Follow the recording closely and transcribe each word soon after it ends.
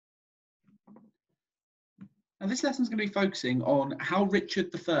Now, this lesson is going to be focusing on how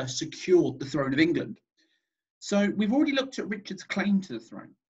Richard I secured the throne of England. So we've already looked at Richard's claim to the throne.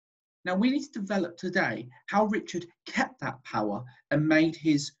 Now we need to develop today how Richard kept that power and made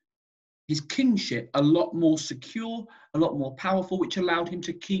his kingship a lot more secure, a lot more powerful, which allowed him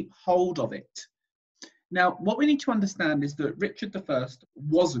to keep hold of it. Now, what we need to understand is that Richard I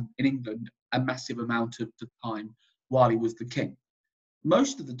wasn't in England a massive amount of the time while he was the king.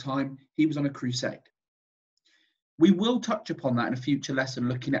 Most of the time, he was on a crusade. We will touch upon that in a future lesson,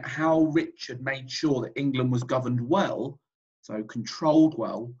 looking at how Richard made sure that England was governed well, so controlled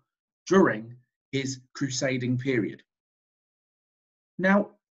well, during his crusading period.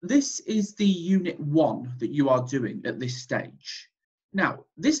 Now, this is the Unit 1 that you are doing at this stage. Now,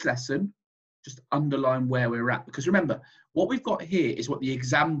 this lesson, just underline where we're at, because remember, what we've got here is what the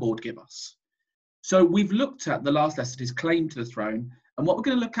exam board give us. So we've looked at the last lesson, his claim to the throne, and what we're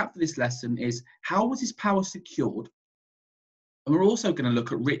going to look at for this lesson is how was his power secured? And we're also going to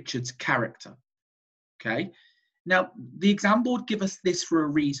look at Richard's character. Okay. Now, the exam board give us this for a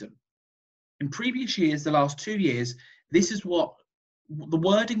reason. In previous years, the last 2 years, this is what the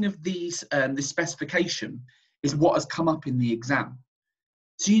wording of these, this specification is what has come up in the exam.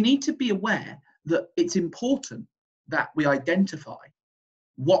 So you need to be aware that it's important that we identify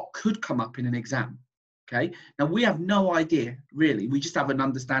what could come up in an exam. Okay. Now, we have no idea, really. We just have an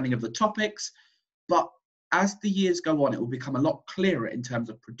understanding of the topics, but as the years go on, it will become a lot clearer in terms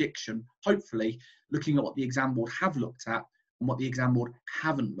of prediction, hopefully looking at what the exam board have looked at and what the exam board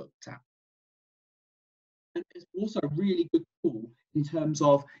haven't looked at. And it's also a really good tool in terms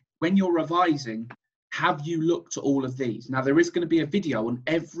of when you're revising, have you looked at all of these? Now, there is going to be a video on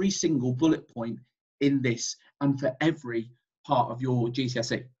every single bullet point in this and for every part of your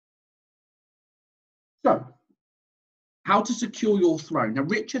GCSE. So, how to secure your throne. Now,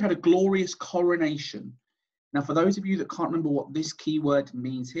 Richard had a glorious coronation. Now, for those of you that can't remember what this keyword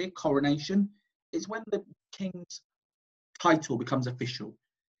means here, coronation, is when the king's title becomes official.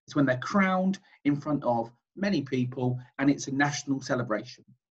 It's when they're crowned in front of many people and it's a national celebration.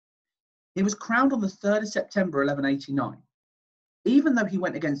 He was crowned on the 3rd of September 1189. Even though he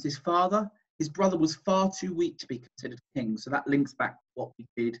went against his father, his brother was far too weak to be considered king. So that links back to what we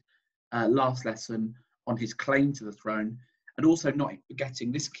did last lesson on his claim to the throne, and also not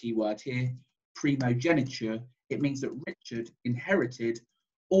forgetting this keyword here, primogeniture. It means that Richard inherited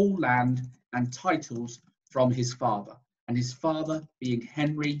all land and titles from his father, and his father being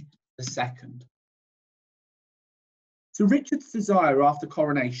Henry II. So Richard's desire after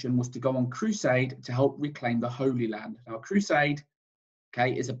coronation was to go on crusade to help reclaim the Holy Land. Now, a crusade,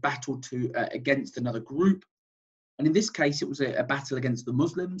 okay, is a battle against another group, and in this case, it was a battle against the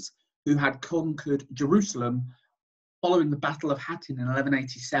Muslims who had conquered Jerusalem following the Battle of Hattin in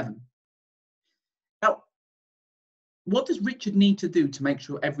 1187. Now, what does Richard need to do to make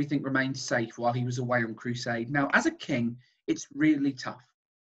sure everything remained safe while he was away on crusade? Now, as a king, it's really tough,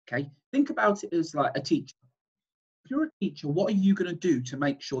 okay? Think about it as like a teacher. If you're a teacher, what are you going to do to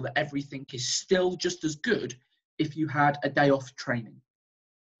make sure that everything is still just as good if you had a day off training?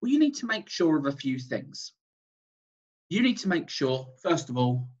 Well, you need to make sure of a few things. You need to make sure, first of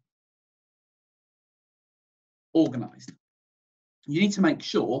all, organised. You need to make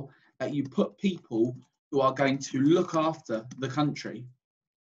sure that you put people who are going to look after the country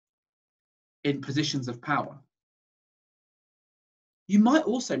in positions of power. You might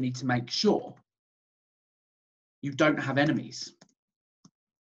also need to make sure you don't have enemies.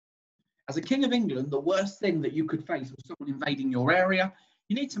 As a king of England, the worst thing that you could face was someone invading your area.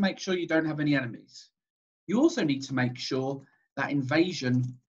 You need to make sure you don't have any enemies. You also need to make sure that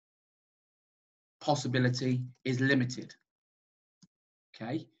invasion possibility is limited.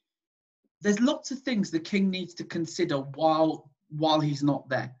 Okay, there's lots of things the king needs to consider while he's not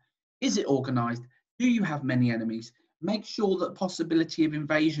there. Is it organised? Do you have many enemies? Make sure that possibility of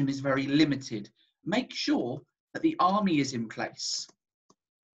invasion is very limited. Make sure that the army is in place.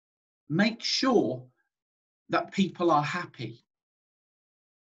 Make sure that people are happy.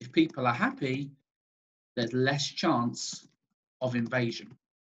 If people are happy, there's less chance of invasion.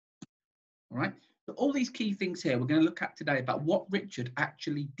 All right. So all these key things here we're going to look at today about what Richard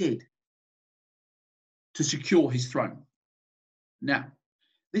actually did to secure his throne. Now,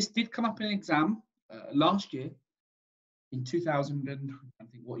 this did come up in an exam last year in 2000, I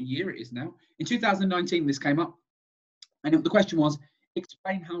think what year it is now. In 2019, this came up. And the question was,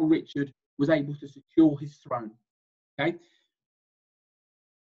 explain how Richard was able to secure his throne. Okay.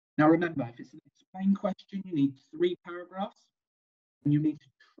 Now remember, if it's an explain question, you need 3 paragraphs and you need to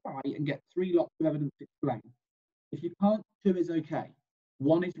try and get 3 lots of evidence to explain. If you can't, 2 is okay.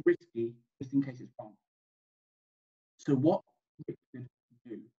 1 is risky, just in case it's wrong. So what did Richard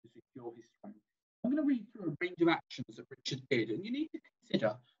do to secure his throne? I'm going to read through a range of actions that Richard did, and you need to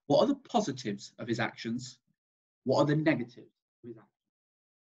consider what are the positives of his actions, what are the negatives of his actions.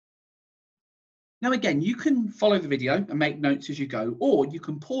 Now, again, you can follow the video and make notes as you go, or you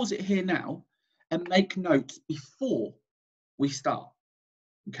can pause it here now and make notes before we start.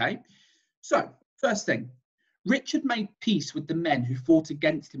 Okay, so first thing, Richard made peace with the men who fought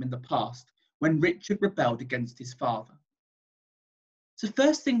against him in the past when Richard rebelled against his father. So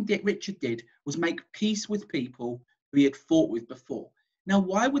first thing that Richard did was make peace with people who he had fought with before. Now,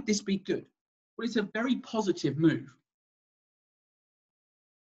 why would this be good? Well, it's a very positive move.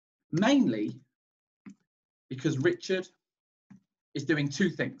 Mainly because Richard is doing two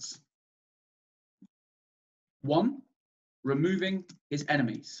things. One, removing his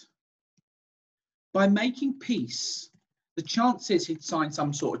enemies. By making peace, the chances he'd sign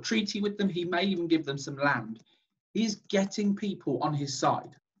some sort of treaty with them, he may even give them some land. He is getting people on his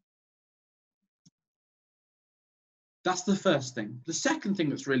side. That's the first thing. The second thing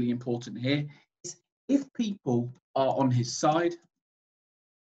that's really important here is if people are on his side,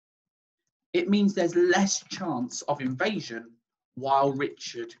 it means there's less chance of invasion while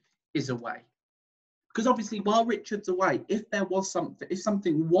Richard is away. Because obviously, while Richard's away, if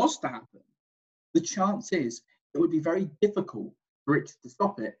something was to happen, the chance is it would be very difficult for Richard to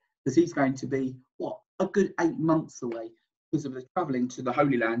stop it, because he's going to be, a good 8 months away because of the travelling to the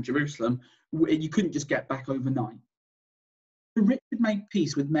Holy Land, Jerusalem. You couldn't just get back overnight. So Richard made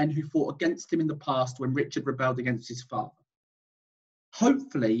peace with men who fought against him in the past when Richard rebelled against his father.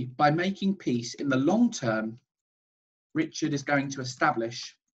 Hopefully, by making peace in the long term, Richard is going to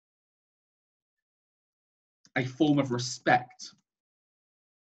establish a form of respect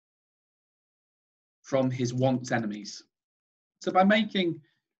from his once enemies. So by making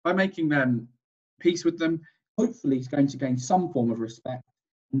peace with them, hopefully he's going to gain some form of respect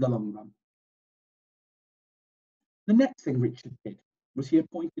in the long run. The next thing Richard did was he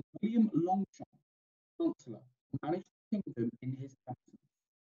appointed William Longchamp, Chancellor, to manage the kingdom in his absence.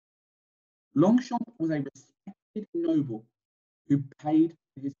 Longchamp was a respected noble who paid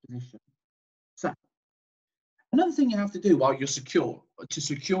for his position. So another thing you have to do while you're secure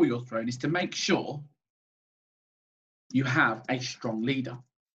your throne is to make sure you have a strong leader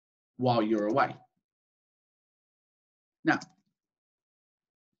while you're away. Now,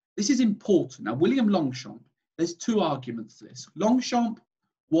 this is important. Now, William Longchamp, there's two arguments to this. Longchamp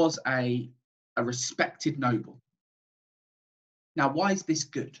was a respected noble. Now, why is this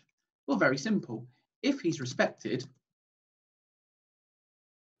good? Well, very simple. If he's respected,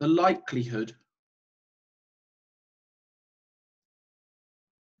 the likelihood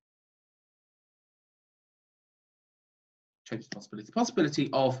the possibility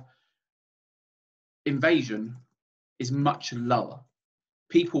of invasion is much lower.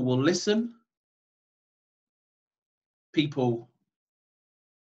 People will listen. People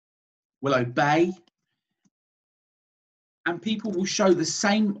will obey. And people will show the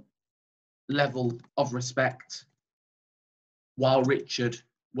same level of respect while Richard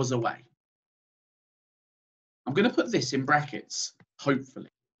was away. I'm going to put this in brackets, hopefully.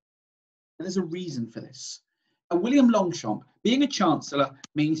 And there's a reason for this. And William Longchamp, being a chancellor,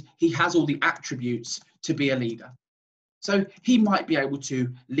 means he has all the attributes to be a leader. So he might be able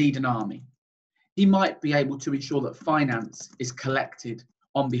to lead an army. He might be able to ensure that finance is collected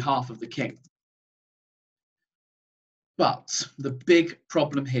on behalf of the king. But the big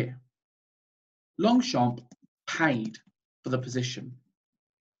problem here, Longchamp paid for the position.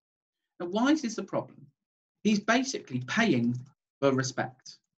 Now, why is this a problem? He's basically paying for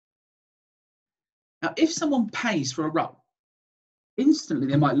respect. Now, if someone pays for a role, instantly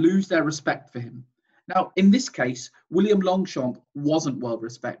they might lose their respect for him. Now, in this case, William Longchamp wasn't well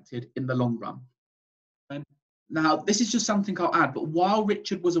respected in the long run. Now, this is just something I'll add, but while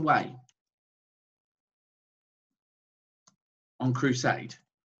Richard was away on crusade,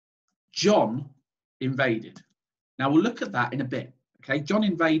 John invaded. Now, we'll look at that in a bit. Okay, John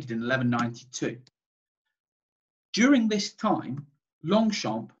invaded in 1192. During this time,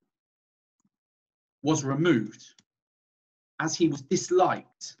 Longchamp was removed as he was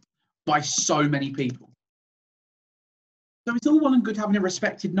disliked by so many people. So it's all well and good having a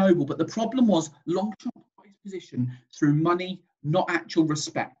respected noble, but the problem was Longchamp got his position through money, not actual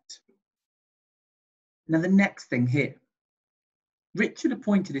respect. Now, the next thing here, Richard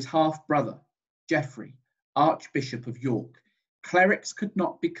appointed his half-brother, Geoffrey, Archbishop of York. Clerics could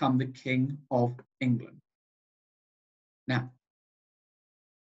not become the King of England. Now,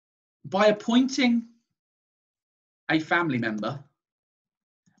 by appointing a family member,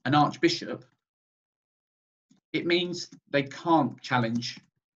 an archbishop, it means they can't challenge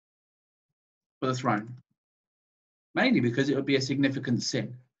for the throne, mainly because it would be a significant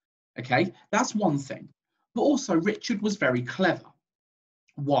sin. Okay, that's one thing. But also, Richard was very clever.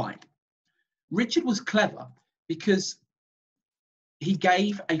 Why? Richard was clever because he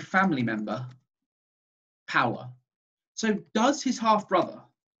gave a family member power. So, does his half brother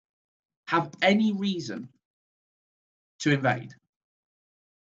have any reason to invade?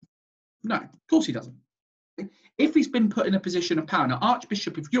 No, of course he doesn't. If he's been put in a position of power, now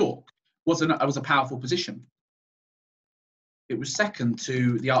Archbishop of York was a powerful position. It was second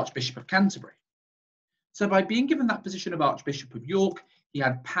to the Archbishop of Canterbury. So by being given that position of Archbishop of York, he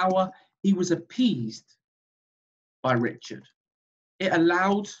had power. He was appeased by Richard. It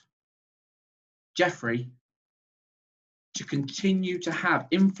allowed Geoffrey to continue to have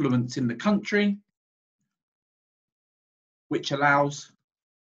influence in the country, which allows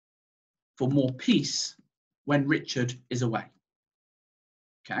for more peace when Richard is away.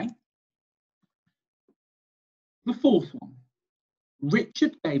 Okay. The fourth one,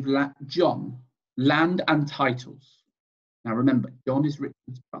 Richard gave John land and titles. Now remember, John is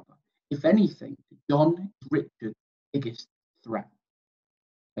Richard's brother. If anything, John is Richard's biggest threat.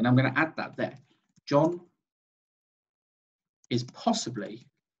 And I'm going to add that there. John is possibly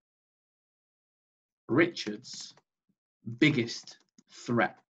Richard's biggest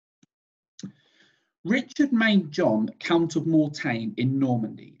threat. Richard made John Count of Mortain in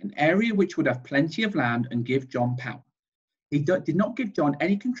Normandy, an area which would have plenty of land and give John power. He did not give John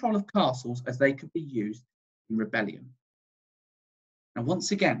any control of castles, as they could be used in rebellion. Now,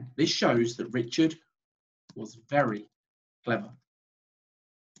 once again, this shows that Richard was very clever.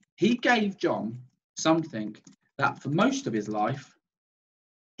 He gave John something that for most of his life,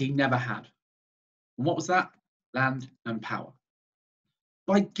 he never had. And what was that? Land and power.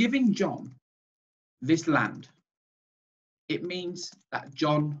 By giving John this land, it means that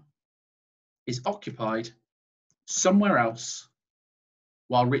John is occupied somewhere else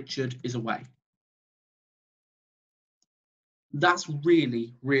while Richard is away. That's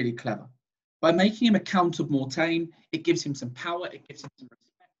really, really clever. By making him a Count of Mortain, it gives him some power, it gives him some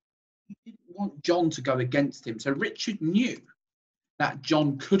respect. He didn't want John to go against him, so Richard knew that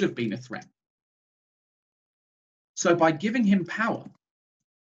John could have been a threat. So by giving him power,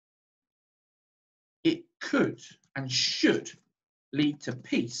 it could and should lead to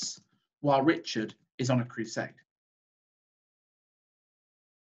peace while Richard is on a crusade.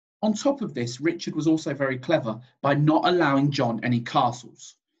 On top of this, Richard was also very clever by not allowing John any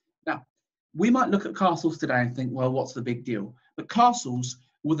castles. Now, we might look at castles today and think, well, what's the big deal? But castles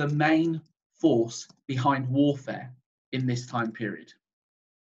were the main force behind warfare in this time period.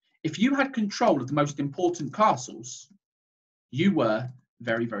 If you had control of the most important castles, you were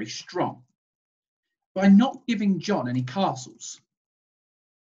very, very strong. By not giving John any castles,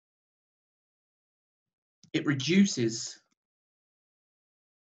 it reduces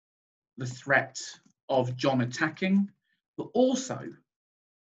the threat of John attacking, but also,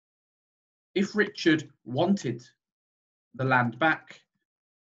 if Richard wanted the land back,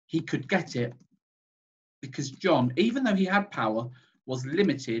 he could get it because John, even though he had power, was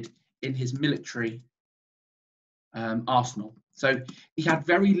limited in his military arsenal. So he had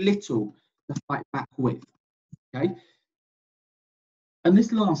very little to fight back with. Okay. And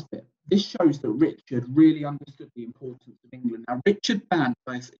this last bit, this shows that Richard really understood the importance of England. Now, Richard banned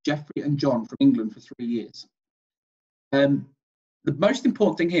both Geoffrey and John from England for 3 years. The most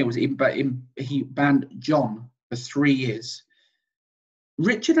important thing here was he banned John for 3 years.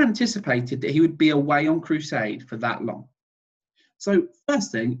 Richard anticipated that he would be away on crusade for that long. So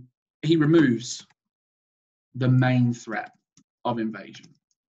first thing, he removes the main threat of invasion.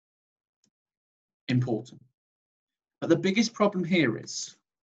 Important. But the biggest problem here is,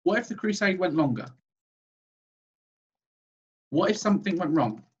 what if the crusade went longer? What if something went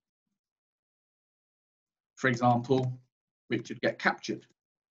wrong? For example, Richard get captured.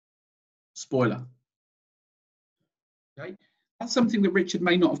 Spoiler. Okay, that's something that Richard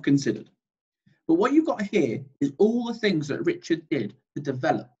may not have considered. But what you've got here is all the things that Richard did to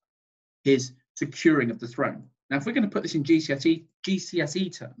develop his securing of the throne. Now, if we're going to put this in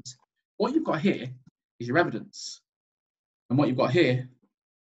GCSE terms, what you've got here is your evidence. And what you've got here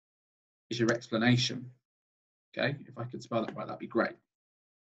is your explanation. Okay, if I could spell that right, that'd be great.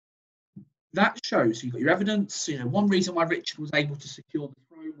 That shows you've got your evidence. You know, one reason why Richard was able to secure the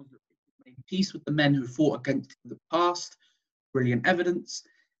throne was that Richard made peace with the men who fought against him in the past. Brilliant evidence.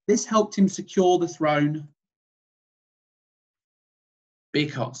 This helped him secure the throne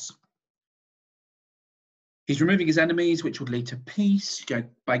because He's removing his enemies, which would lead to peace.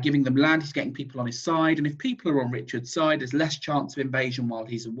 By giving them land, he's getting people on his side. And if people are on Richard's side, there's less chance of invasion while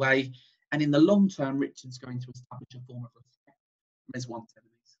he's away. And in the long term, Richard's going to establish a form of respect from his once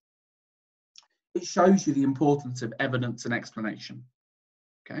enemies. It shows you the importance of evidence and explanation.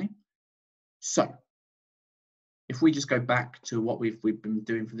 Okay, so if we just go back to what we've been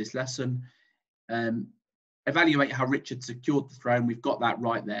doing for this lesson, evaluate how Richard secured the throne. We've got that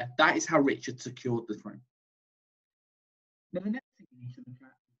right there. That is how Richard secured the throne. Now, the next thing you need to look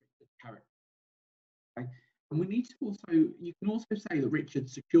at is Richard's character. Okay? And we need to also, you can also say that Richard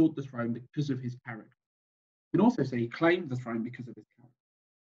secured the throne because of his character. You can also say he claimed the throne because of his character.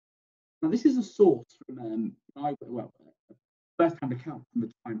 Now, this is a source from first-hand account from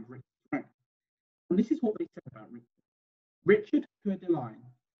the time of Richard's throne. And this is what they said about Richard. Richard Coeur de Lion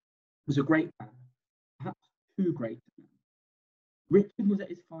was a great man, perhaps too great a man. Richard was at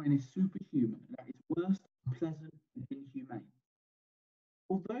his finest superhuman, and at his worst unpleasant and inhumane.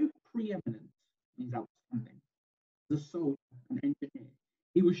 Although preeminent means outstanding, as a soldier and engineer,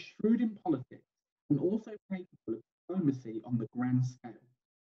 he was shrewd in politics and also capable of diplomacy on the grand scale.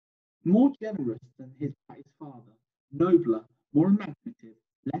 More generous than his father, nobler, more imaginative,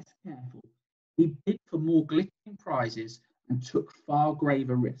 less careful, he bid for more glittering prizes and took far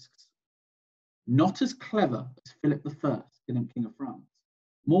graver risks. Not as clever as Philip I, King of France,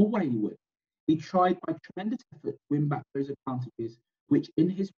 more wayward, he tried by tremendous effort to win back those advantages which in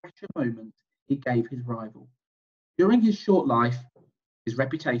his pressure moment he gave his rival. During his short life, his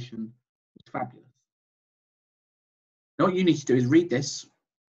reputation was fabulous. Now what you need to do is read this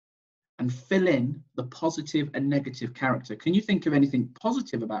and fill in the positive and negative character. Can you think of anything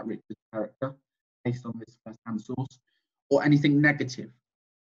positive about Richard's character based on this first-hand source, or anything negative?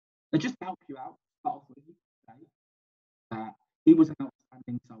 Now, just to help you out, start off with, you can say that he was an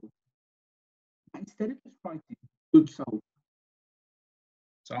outstanding soldier. But instead of just writing good soldier,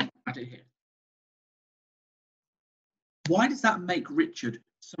 so I'll add it here. Why does that make Richard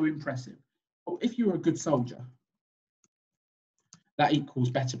so impressive? Well, if you're a good soldier, that equals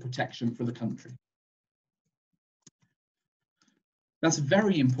better protection for the country. That's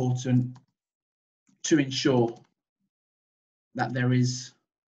very important to ensure that there is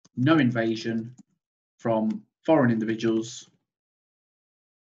no invasion from foreign individuals.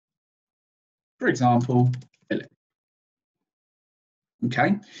 For example, Philip.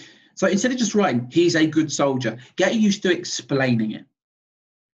 Okay, so instead of just writing, he's a good soldier, get used to explaining it.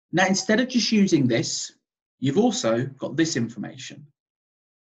 Now, instead of just using this, you've also got this information.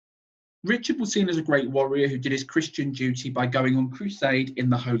 Richard was seen as a great warrior who did his Christian duty by going on crusade in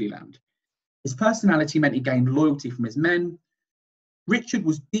the Holy Land. His personality meant he gained loyalty from his men. Richard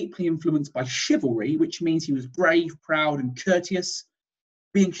was deeply influenced by chivalry, which means he was brave, proud, and courteous.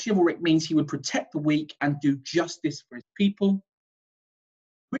 Being chivalric means he would protect the weak and do justice for his people.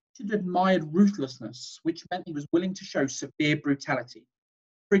 Richard admired ruthlessness, which meant he was willing to show severe brutality.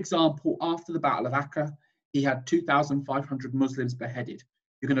 For example, after the Battle of Acre, he had 2,500 Muslims beheaded.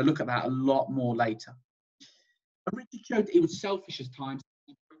 You're going to look at that a lot more later. But Richard showed that he was selfish at times.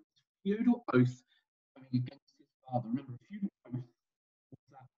 He broke his feudal oath going against his father. Remember, a feudal oath was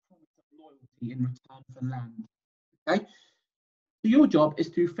that promise of loyalty in return for land. Okay? So your job is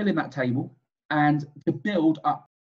to fill in that table and to build up